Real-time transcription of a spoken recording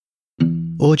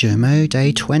Audio Mo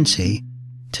Day 20.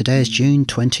 Today is June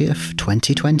 20th,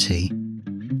 2020.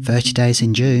 30 days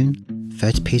in June,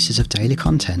 30 pieces of daily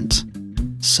content.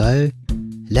 So,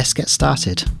 let's get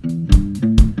started.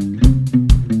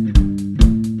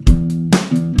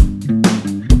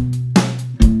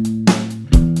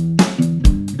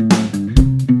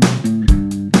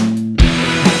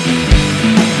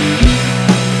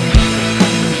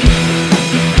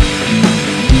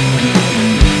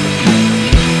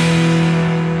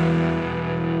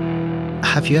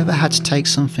 Have you ever had to take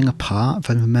something apart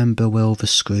and remember where all the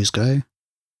screws go?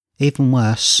 Even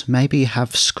worse, maybe you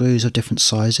have screws of different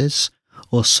sizes,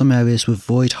 or some areas with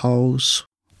void holes,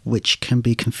 which can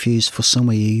be confused for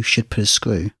somewhere you should put a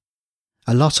screw.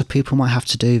 A lot of people might have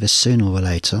to do this sooner or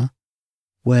later,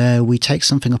 where we take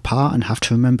something apart and have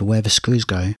to remember where the screws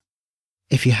go.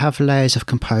 If you have layers of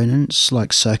components,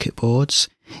 like circuit boards,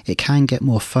 it can get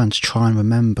more fun to try and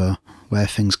remember where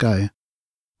things go.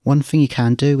 One thing you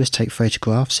can do is take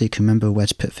photographs so you can remember where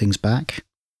to put things back.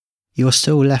 You're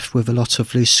still left with a lot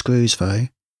of loose screws though.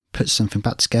 Put something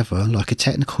back together like a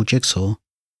technical jigsaw.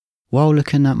 While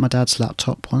looking at my dad's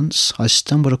laptop once, I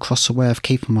stumbled across a way of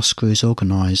keeping my screws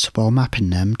organised while mapping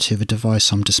them to the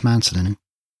device I'm dismantling.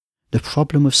 The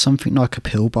problem with something like a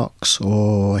pillbox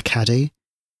or a caddy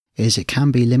is it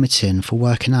can be limiting for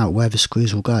working out where the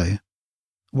screws will go.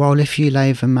 While if you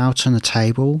lay them out on a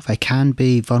table, they can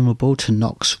be vulnerable to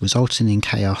knocks resulting in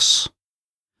chaos.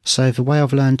 So the way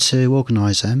I've learned to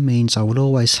organise them means I will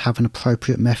always have an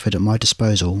appropriate method at my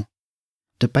disposal.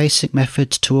 The basic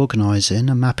method to organising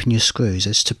and mapping your screws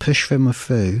is to push them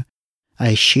through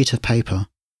a sheet of paper,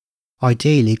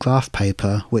 ideally graph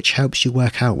paper, which helps you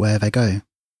work out where they go.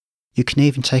 You can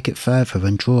even take it further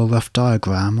and draw a rough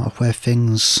diagram of where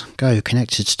things go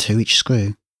connected to each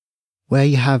screw. Where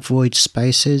you have void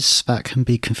spaces that can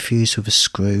be confused with a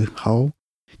screw hole,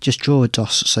 just draw a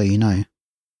dot so you know.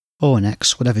 Or an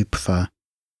X, whatever you prefer.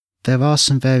 There are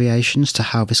some variations to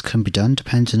how this can be done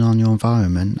depending on your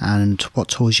environment and what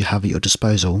tools you have at your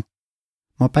disposal.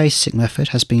 My basic method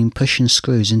has been pushing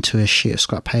screws into a sheet of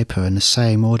scrap paper in the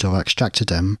same order I extracted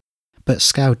them, but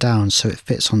scaled down so it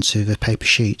fits onto the paper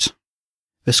sheet.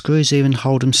 The screws even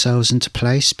hold themselves into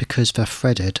place because they're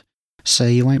threaded, so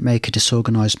you won't make a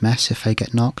disorganised mess if they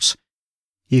get knocked.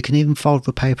 You can even fold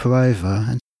the paper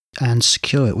over and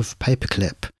secure it with a paper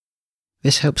clip.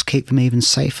 This helps keep them even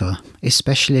safer,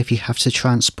 especially if you have to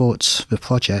transport the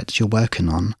project you're working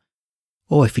on,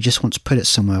 or if you just want to put it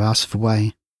somewhere out of the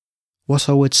way. What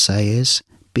I would say is,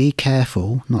 be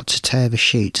careful not to tear the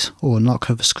sheet or knock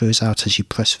other screws out as you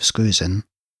press the screws in.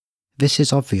 This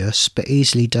is obvious but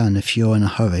easily done if you're in a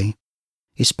hurry,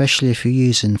 especially if you're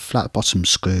using flat bottom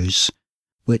screws,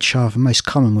 which are the most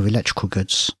common with electrical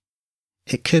goods.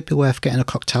 It could be worth getting a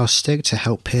cocktail stick to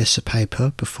help pierce the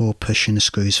paper before pushing the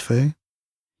screws through.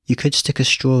 You could stick a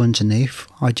straw underneath,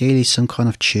 ideally some kind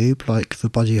of tube like the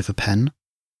body of a pen.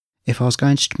 If I was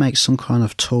going to make some kind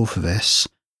of tool for this,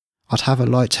 I'd have a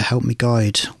light to help me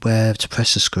guide where to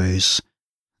press the screws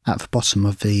at the bottom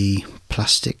of the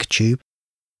plastic tube.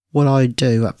 What I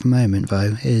do at the moment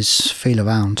though is feel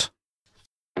around.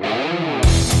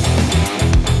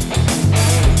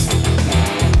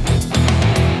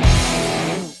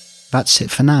 That's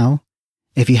it for now.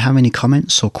 If you have any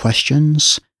comments or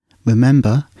questions,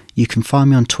 remember you can find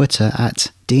me on Twitter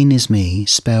at Deanisme,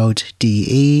 spelled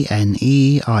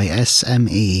Deneisme.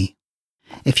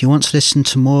 If you want to listen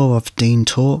to more of Dean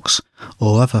Talks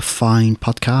or other fine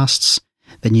podcasts,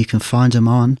 then you can find them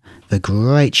on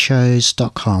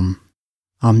thegreatshows.com.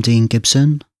 I'm Dean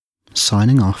Gibson,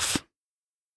 signing off.